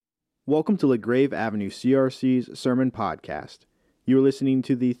Welcome to LaGrave Avenue CRC's Sermon Podcast. You are listening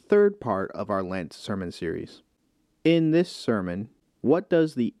to the third part of our Lent sermon series. In this sermon, what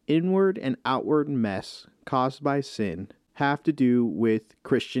does the inward and outward mess caused by sin have to do with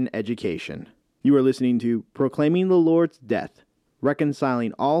Christian education? You are listening to Proclaiming the Lord's Death,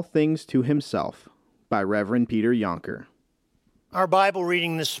 Reconciling All Things to Himself by Reverend Peter Yonker. Our Bible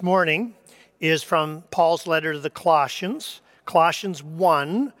reading this morning is from Paul's letter to the Colossians, Colossians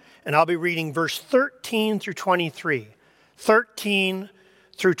 1, and I'll be reading verse 13 through 23. 13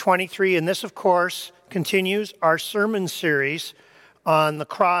 through 23, and this, of course, continues our sermon series on the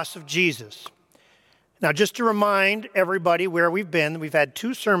cross of Jesus. Now, just to remind everybody where we've been, we've had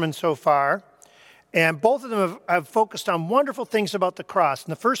two sermons so far, and both of them have focused on wonderful things about the cross.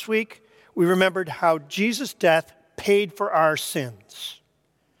 In the first week, we remembered how Jesus' death paid for our sins.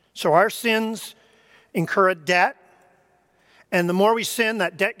 So our sins incur a debt, and the more we sin,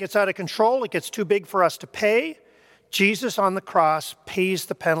 that debt gets out of control. It gets too big for us to pay. Jesus on the cross pays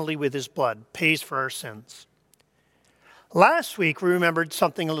the penalty with his blood, pays for our sins. Last week, we remembered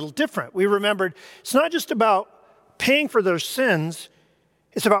something a little different. We remembered it's not just about paying for those sins,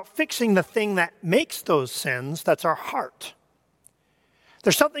 it's about fixing the thing that makes those sins. That's our heart.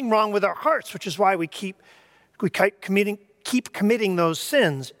 There's something wrong with our hearts, which is why we keep committing those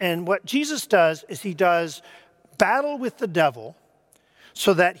sins. And what Jesus does is he does battle with the devil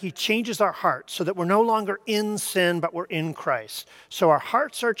so that he changes our hearts, so that we're no longer in sin, but we're in Christ. So our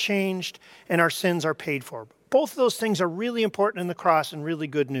hearts are changed and our sins are paid for. Both of those things are really important in the cross and really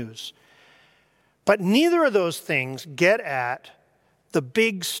good news. But neither of those things get at the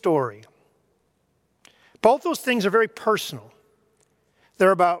big story. Both those things are very personal. They're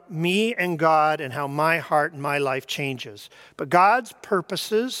about me and God and how my heart and my life changes. But God's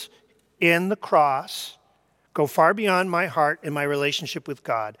purposes in the cross go far beyond my heart and my relationship with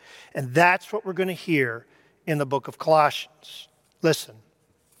God. And that's what we're going to hear in the book of Colossians. Listen.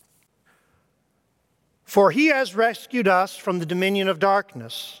 For he has rescued us from the dominion of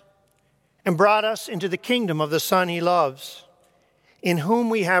darkness and brought us into the kingdom of the Son he loves, in whom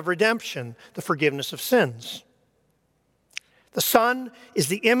we have redemption, the forgiveness of sins. The Son is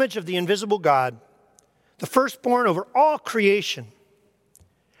the image of the invisible God, the firstborn over all creation.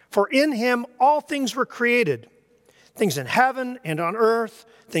 For in him all things were created, things in heaven and on earth,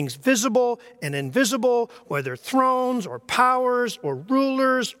 things visible and invisible, whether thrones or powers or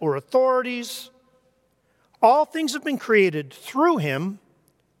rulers or authorities. All things have been created through him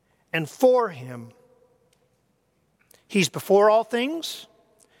and for him. He's before all things,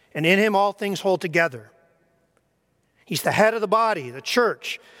 and in him all things hold together. He's the head of the body, the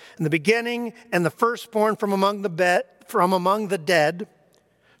church, and the beginning and the firstborn from among the dead,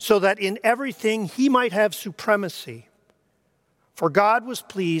 so that in everything he might have supremacy. For God was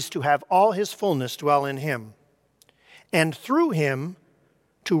pleased to have all his fullness dwell in him, and through him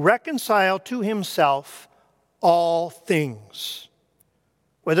to reconcile to himself all things,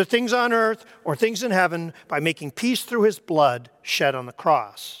 whether things on earth or things in heaven, by making peace through his blood shed on the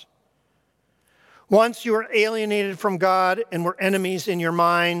cross. Once you were alienated from God and were enemies in your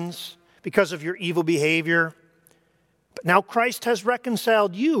minds because of your evil behavior. But now Christ has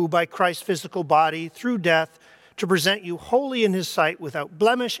reconciled you by Christ's physical body through death to present you holy in his sight, without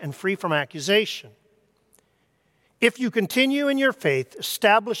blemish and free from accusation. If you continue in your faith,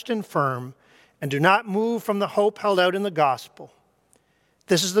 established and firm, and do not move from the hope held out in the gospel.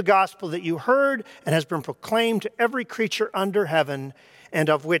 This is the gospel that you heard and has been proclaimed to every creature under heaven, and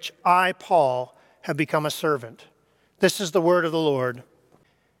of which I, Paul, have become a servant. This is the word of the Lord.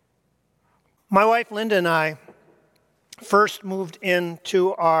 My wife Linda and I first moved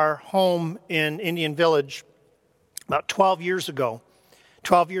into our home in Indian Village about 12 years ago.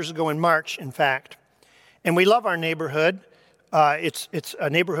 12 years ago in March, in fact. And we love our neighborhood. It's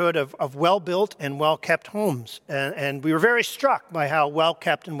a neighborhood of well-built and well-kept homes. And we were very struck by how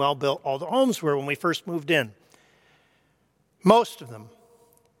well-kept and well-built all the homes were when we first moved in. Most of them.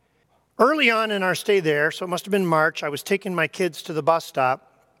 Early on in our stay there, so it must have been March, I was taking my kids to the bus stop.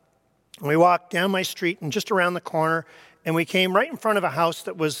 And we walked down my street and just around the corner, and we came right in front of a house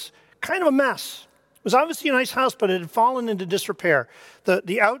that was kind of a mess. It was obviously a nice house, but it had fallen into disrepair.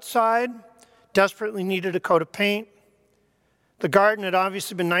 The outside desperately needed a coat of paint. The garden had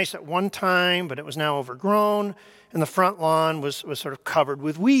obviously been nice at one time, but it was now overgrown, and the front lawn was sort of covered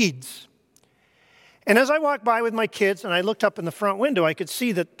with weeds. And as I walked by with my kids and I looked up in the front window, I could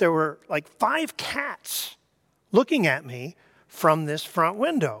see that there were like 5 cats looking at me from this front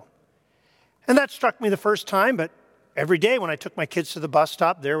window. And that struck me the first time, but every day when I took my kids to the bus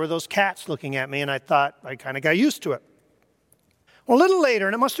stop, there were those cats looking at me, and I thought I kind of got used to it. Well, a little later,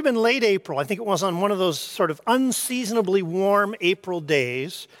 and it must have been late April, I think it was on one of those sort of unseasonably warm April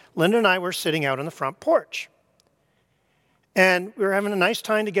days, Linda and I were sitting out on the front porch. And we were having a nice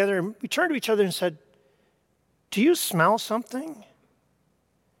time together, and we turned to each other and said, "Do you smell something?"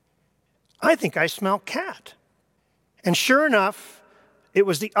 "I think I smell cat." And sure enough, it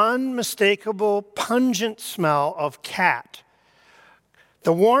was the unmistakable, pungent smell of cat.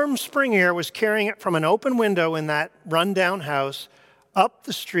 The warm spring air was carrying it from an open window in that rundown house up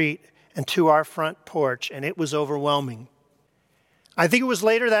the street and to our front porch, and it was overwhelming. I think it was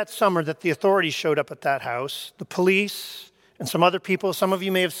later that summer that the authorities showed up at that house, the police and some other people. Some of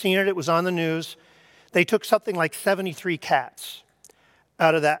you may have seen it. It was on the news. They took something like 73 cats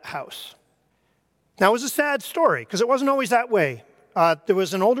out of that house. Now, it was a sad story because it wasn't always that way. There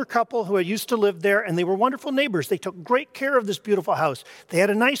was an older couple who had used to live there, and they were wonderful neighbors. They took great care of this beautiful house. They had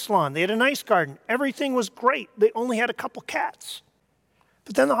a nice lawn. They had a nice garden. Everything was great. They only had a couple cats.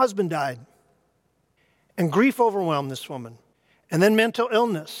 But then the husband died, and grief overwhelmed this woman, and then mental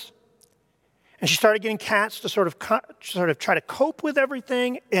illness. And she started getting cats to sort of try to cope with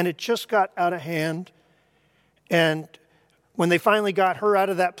everything, and it just got out of hand. And when they finally got her out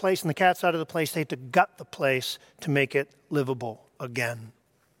of that place and the cats out of the place, they had to gut the place to make it livable again.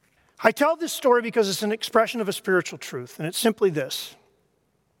 I tell this story because it's an expression of a spiritual truth, and it's simply this.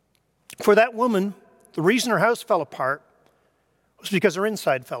 For that woman, the reason her house fell apart was because her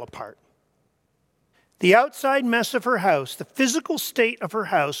inside fell apart. The outside mess of her house, the physical state of her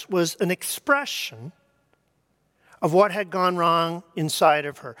house, was an expression of what had gone wrong inside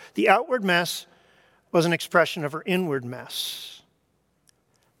of her. The outward mess was an expression of her inward mess.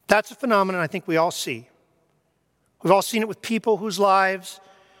 That's a phenomenon I think we all see. We've all seen it with people whose lives,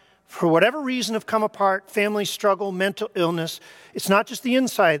 for whatever reason, have come apart, family struggle, mental illness. It's not just the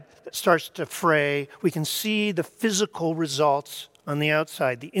inside that starts to fray. We can see the physical results on the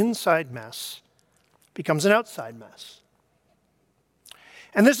outside. The inside mess becomes an outside mess.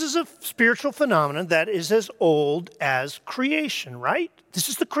 And this is a spiritual phenomenon that is as old as creation, right? This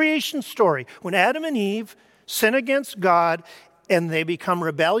is the creation story. When Adam and Eve sin against God and they become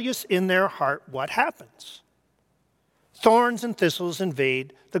rebellious in their heart, what happens? Thorns and thistles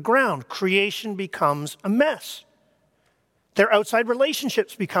invade the ground. Creation becomes a mess. Their outside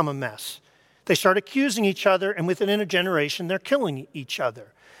relationships become a mess. They start accusing each other, and within a generation, they're killing each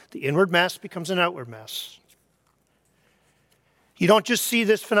other. The inward mess becomes an outward mess. You don't just see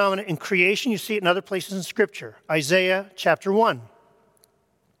this phenomenon in creation, you see it in other places in Scripture. Isaiah chapter 1.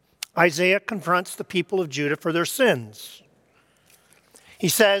 Isaiah confronts the people of Judah for their sins. He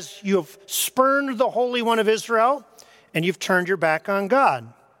says, "You have spurned the Holy One of Israel, and you've turned your back on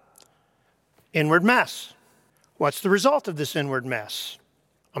God." Inward mess. What's the result of this inward mess?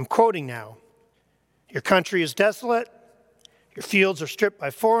 I'm quoting now. "Your country is desolate, your fields are stripped by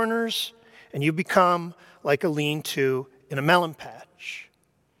foreigners, and you become like a lean-to in a melon patch.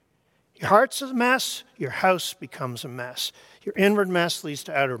 Your heart's a mess, your house becomes a mess. Your inward mess leads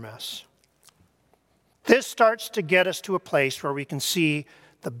to outer mess." This starts to get us to a place where we can see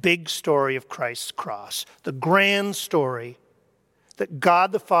the big story of Christ's cross, the grand story that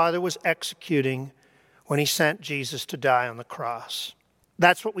God the Father was executing when he sent Jesus to die on the cross.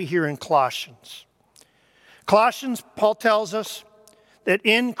 That's what we hear in Colossians. Colossians, Paul tells us that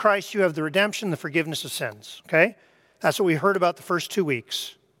in Christ you have the redemption, the forgiveness of sins, okay? That's what we heard about the first 2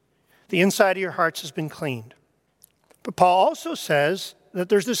 weeks. The inside of your hearts has been cleaned. But Paul also says that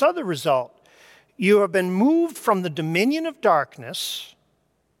there's this other result. You have been moved from the dominion of darkness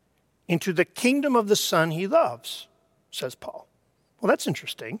into the kingdom of the Son he loves, says Paul. Well, that's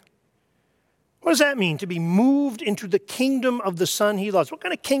interesting. What does that mean, to be moved into the kingdom of the Son he loves? What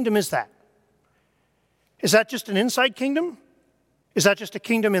kind of kingdom is that? Is that just an inside kingdom? Is that just a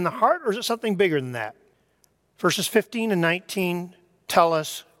kingdom in the heart, or is it something bigger than that? Verses 15 and 19 tell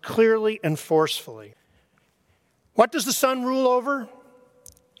us clearly and forcefully. What does the Son rule over?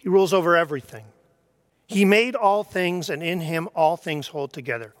 He rules over everything. He made all things, and in him all things hold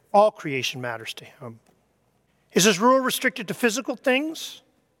together. All creation matters to him. Is his rule restricted to physical things?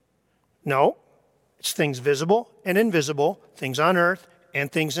 No. It's things visible and invisible, things on earth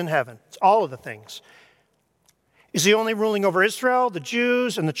and things in heaven. It's all of the things. Is he only ruling over Israel, the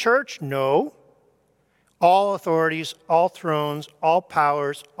Jews, and the church? No. All authorities, all thrones, all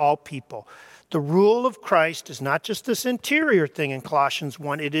powers, all people. The rule of Christ is not just this interior thing in Colossians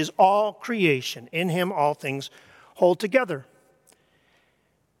 1. It is all creation. In him all things hold together.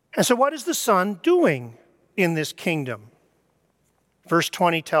 And so what is the Son doing in this kingdom? Verse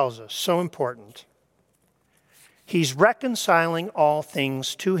 20 tells us, so important. He's reconciling all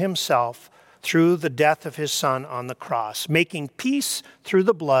things to himself through the death of his Son on the cross, making peace through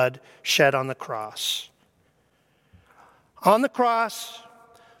the blood shed on the cross. On the cross,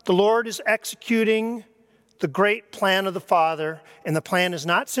 the Lord is executing the great plan of the Father, and the plan is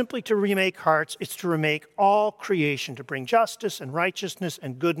not simply to remake hearts, it's to remake all creation, to bring justice and righteousness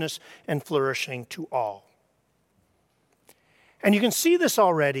and goodness and flourishing to all. And you can see this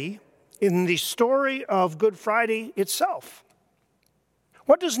already in the story of Good Friday itself.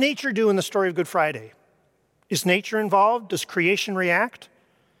 What does nature do in the story of Good Friday? Is nature involved? Does creation react?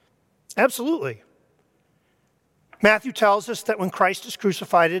 Absolutely. Matthew tells us that when Christ is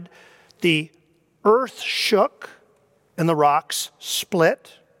crucified, the earth shook and the rocks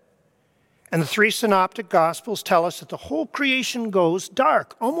split. And the three synoptic gospels tell us that the whole creation goes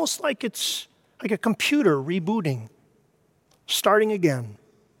dark, almost like it's like a computer rebooting, starting again.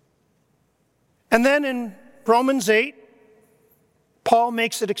 And then in Romans 8, Paul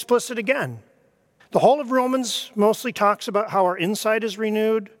makes it explicit again. The whole of Romans mostly talks about how our inside is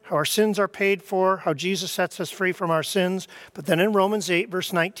renewed, how our sins are paid for, how Jesus sets us free from our sins. But then in Romans 8,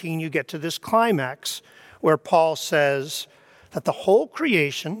 verse 19, you get to this climax where Paul says that the whole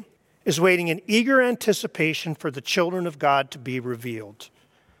creation is waiting in eager anticipation for the children of God to be revealed.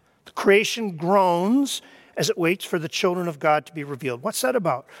 The creation groans as it waits for the children of God to be revealed. What's that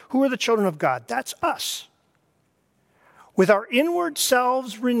about? Who are the children of God? That's us. With our inward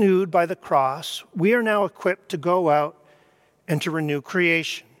selves renewed by the cross, we are now equipped to go out and to renew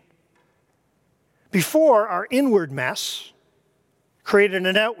creation. Before, our inward mess created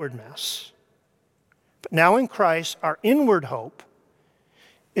an outward mess. But now in Christ, our inward hope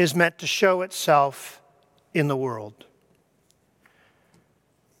is meant to show itself in the world.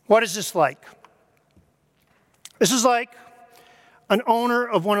 What is this like? This is like an owner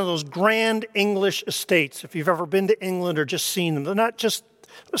of one of those grand English estates. If you've ever been to England or just seen them, they're not just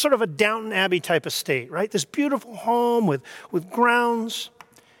sort of a Downton Abbey type estate, right? This beautiful home with grounds.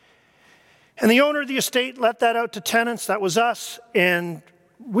 And the owner of the estate let that out to tenants. That was us. And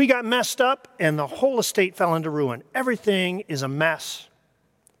we got messed up and the whole estate fell into ruin. Everything is a mess.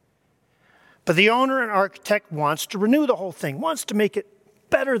 But the owner and architect wants to renew the whole thing, wants to make it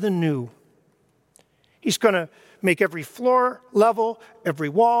better than new. He's going to make every floor level, every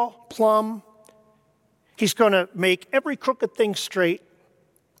wall plumb. He's going to make every crooked thing straight,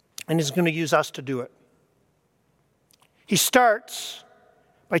 and he's going to use us to do it. He starts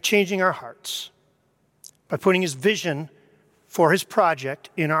by changing our hearts, by putting his vision for his project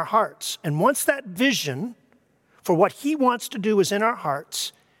in our hearts. And once that vision for what he wants to do is in our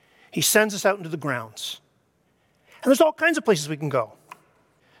hearts, he sends us out into the grounds. And there's all kinds of places we can go.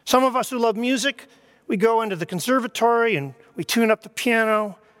 Some of us who love music, we go into the conservatory and we tune up the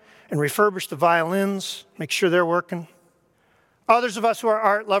piano and refurbish the violins, make sure they're working. Others of us who are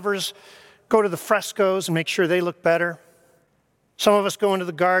art lovers go to the frescoes and make sure they look better. Some of us go into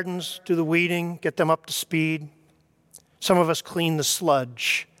the gardens, do the weeding, get them up to speed. Some of us clean the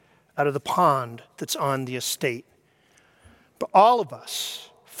sludge out of the pond that's on the estate. But all of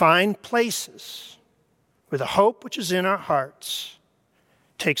us find places where the hope which is in our hearts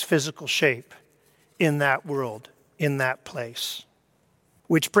takes physical shape in that world, in that place.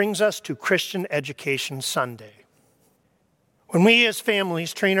 Which brings us to Christian Education Sunday. When we as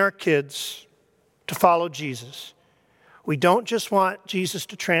families train our kids to follow Jesus, we don't just want Jesus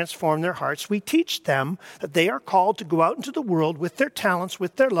to transform their hearts. We teach them that they are called to go out into the world with their talents,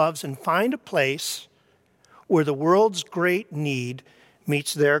 with their loves, and find a place where the world's great need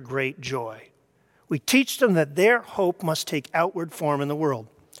meets their great joy. We teach them that their hope must take outward form in the world.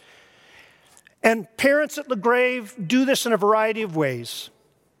 And parents at LaGrave do this in a variety of ways.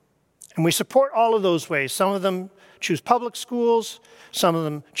 And we support all of those ways. Some of them choose public schools. Some of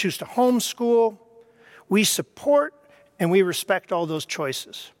them choose to homeschool. We support and we respect all those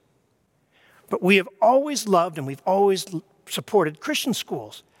choices. But we have always loved and we've always supported Christian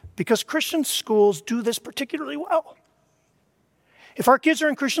schools because Christian schools do this particularly well. If our kids are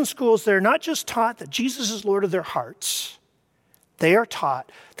in Christian schools, they're not just taught that Jesus is Lord of their hearts. They are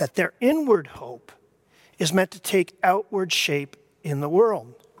taught that their inward hope is meant to take outward shape in the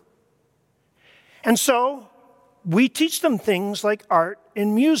world. And so we teach them things like art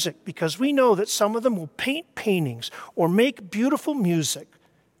and music because we know that some of them will paint paintings or make beautiful music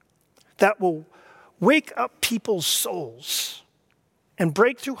that will wake up people's souls and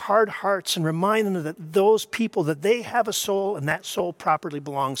break through hard hearts and remind them that those people, that they have a soul and that soul properly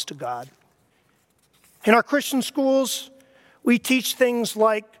belongs to God. In our Christian schools, we teach things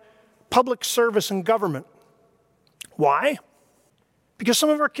like public service and government. Why? Because some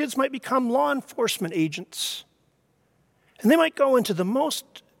of our kids might become law enforcement agents. And they might go into the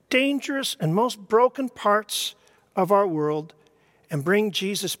most dangerous and most broken parts of our world and bring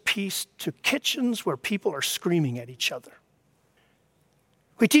Jesus' peace to kitchens where people are screaming at each other.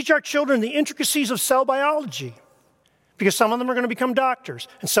 We teach our children the intricacies of cell biology, because some of them are going to become doctors,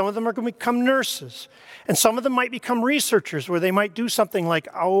 and some of them are going to become nurses, and some of them might become researchers where they might do something like,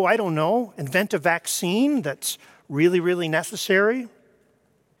 invent a vaccine that's really, really necessary.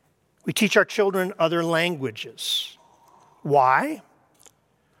 We teach our children other languages. Why?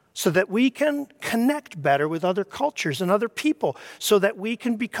 So that we can connect better with other cultures and other people, so that we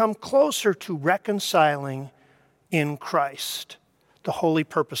can become closer to reconciling in Christ, the holy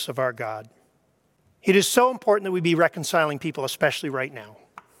purpose of our God. It is so important that we be reconciling people, especially right now.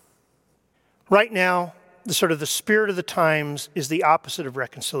 Right now, the spirit of the times is the opposite of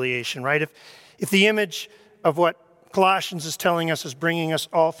reconciliation, right? If the image of what Colossians is telling us is bringing us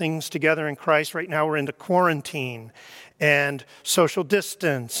all things together in Christ, right now we're into quarantine and social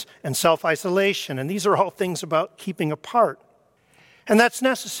distance and self-isolation, and these are all things about keeping apart. And that's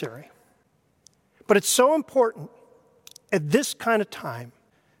necessary. But it's so important at this kind of time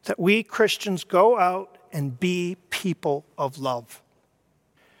that we Christians go out and be people of love.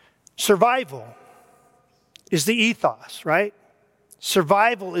 Survival is the ethos, right?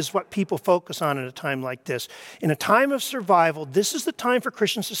 Survival is what people focus on at a time like this. In a time of survival, this is the time for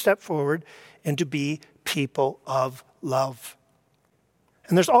Christians to step forward and to be people of love.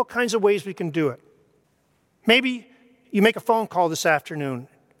 And there's all kinds of ways we can do it. Maybe you make a phone call this afternoon.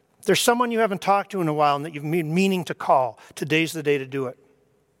 There's someone you haven't talked to in a while and that you've been meaning to call. Today's the day to do it.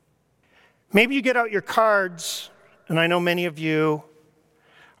 Maybe you get out your cards, and I know many of you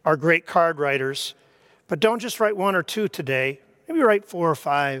are great card writers, but don't just write 1 or 2 today. Maybe write 4 or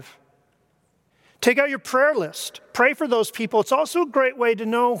 5. Take out your prayer list. Pray for those people. It's also a great way to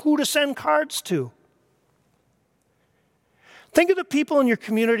know who to send cards to. Think of the people in your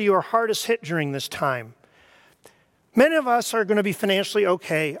community who are hardest hit during this time. Many of us are going to be financially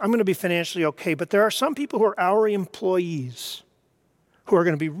okay. I'm going to be financially okay, but there are some people who are hourly employees who are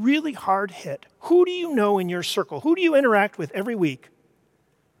going to be really hard hit. Who do you know in your circle? Who do you interact with every week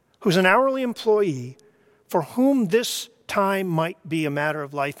who's an hourly employee for whom this time might be a matter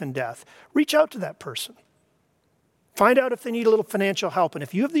of life and death? Reach out to that person. Find out if they need a little financial help, and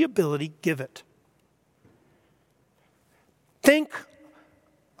if you have the ability, give it. Think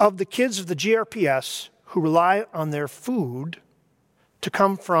of the kids of the GRPS who rely on their food to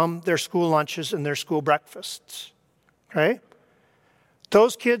come from their school lunches and their school breakfasts, okay?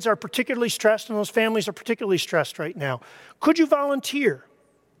 Those kids are particularly stressed, and those families are particularly stressed right now. Could you volunteer?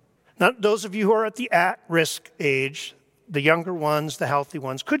 Not those of you who are at the at-risk age, the younger ones, the healthy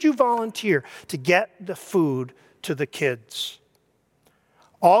ones. Could you volunteer to get the food to the kids?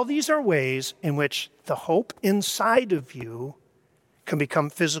 All these are ways in which the hope inside of you can become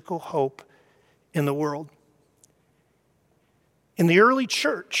physical hope in the world. In the early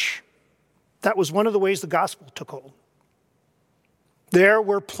church, that was one of the ways the gospel took hold. There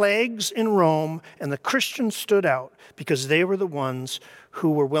were plagues in Rome, and the Christians stood out because they were the ones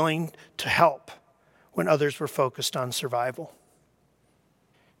who were willing to help when others were focused on survival.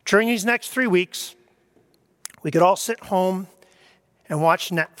 During these next 3 weeks, we could all sit home and watch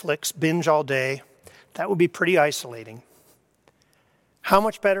Netflix, binge all day. That would be pretty isolating. How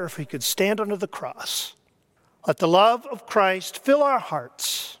much better if we could stand under the cross, let the love of Christ fill our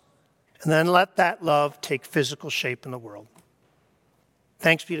hearts, and then let that love take physical shape in the world.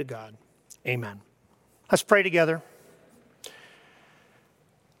 Thanks be to God. Amen. Let's pray together.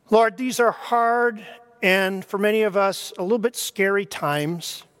 Lord, these are hard and, for many of us, a little bit scary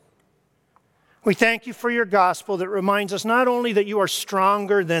times. We thank you for your gospel that reminds us not only that you are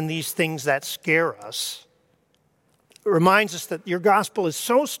stronger than these things that scare us, it reminds us that your gospel is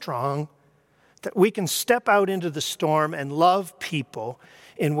so strong that we can step out into the storm and love people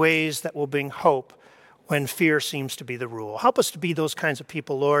in ways that will bring hope when fear seems to be the rule. Help us to be those kinds of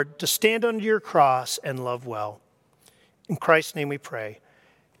people, Lord, to stand under your cross and love well. In Christ's name we pray.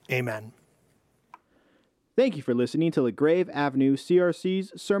 Amen. Thank you for listening to the Grave Avenue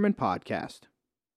CRC's Sermon Podcast.